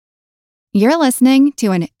You're listening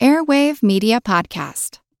to an Airwave Media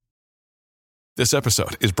Podcast. This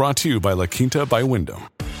episode is brought to you by La Quinta by Wyndham.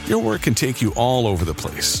 Your work can take you all over the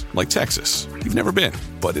place, like Texas. You've never been,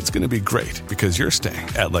 but it's going to be great because you're staying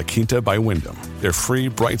at La Quinta by Wyndham. Their free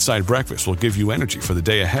Bright Side breakfast will give you energy for the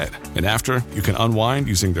day ahead. And after, you can unwind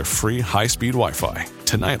using their free high-speed Wi-Fi.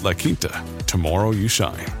 Tonight, La Quinta. Tomorrow, you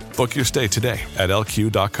shine. Book your stay today at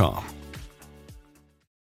lq.com.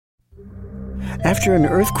 After an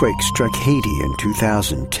earthquake struck Haiti in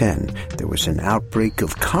 2010, there was an outbreak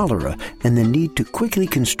of cholera and the need to quickly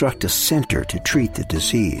construct a center to treat the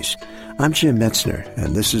disease. I'm Jim Metzner,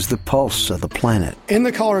 and this is the Pulse of the Planet. In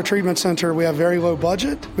the Cholera Treatment Center, we have very low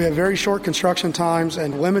budget, we have very short construction times,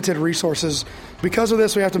 and limited resources. Because of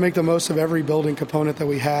this, we have to make the most of every building component that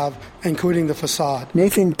we have, including the facade.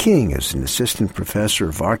 Nathan King is an assistant professor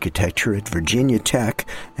of architecture at Virginia Tech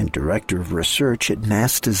and director of research at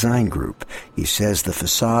Mass Design Group. He says the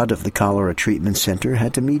facade of the Cholera Treatment Center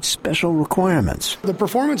had to meet special requirements. The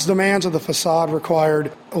performance demands of the facade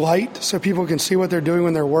required light so people can see what they're doing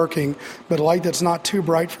when they're working, but light that's not too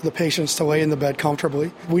bright for the patients to lay in the bed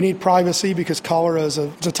comfortably. We need privacy because cholera is a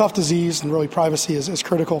tough disease, and really privacy is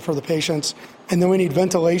critical for the patients. And then we need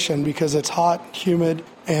ventilation because it's hot, humid,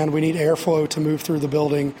 and we need airflow to move through the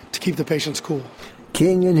building to keep the patients cool.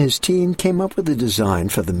 King and his team came up with a design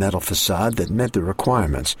for the metal facade that met the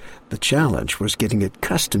requirements. The challenge was getting it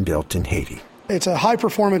custom built in Haiti. It's a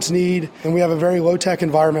high-performance need, and we have a very low-tech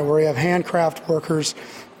environment where we have handcraft workers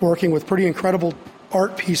working with pretty incredible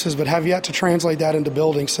art pieces, but have yet to translate that into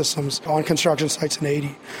building systems on construction sites in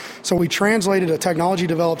Haiti. So we translated a technology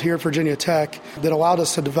developed here at Virginia Tech that allowed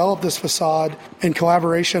us to develop this facade in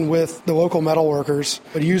collaboration with the local metalworkers,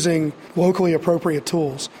 but using locally appropriate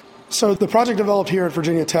tools. So the project developed here at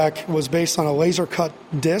Virginia Tech was based on a laser-cut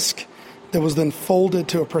disc that was then folded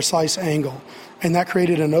to a precise angle. And that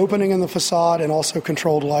created an opening in the facade and also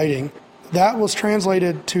controlled lighting. That was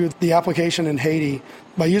translated to the application in Haiti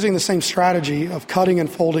by using the same strategy of cutting and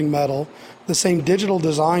folding metal, the same digital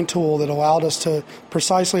design tool that allowed us to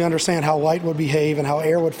precisely understand how light would behave and how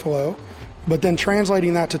air would flow, but then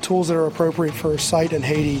translating that to tools that are appropriate for a site in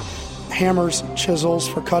Haiti, hammers, chisels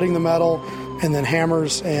for cutting the metal, and then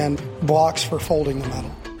hammers and blocks for folding the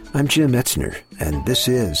metal. I'm Jim Metzner, and this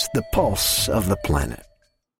is the Pulse of the Planet.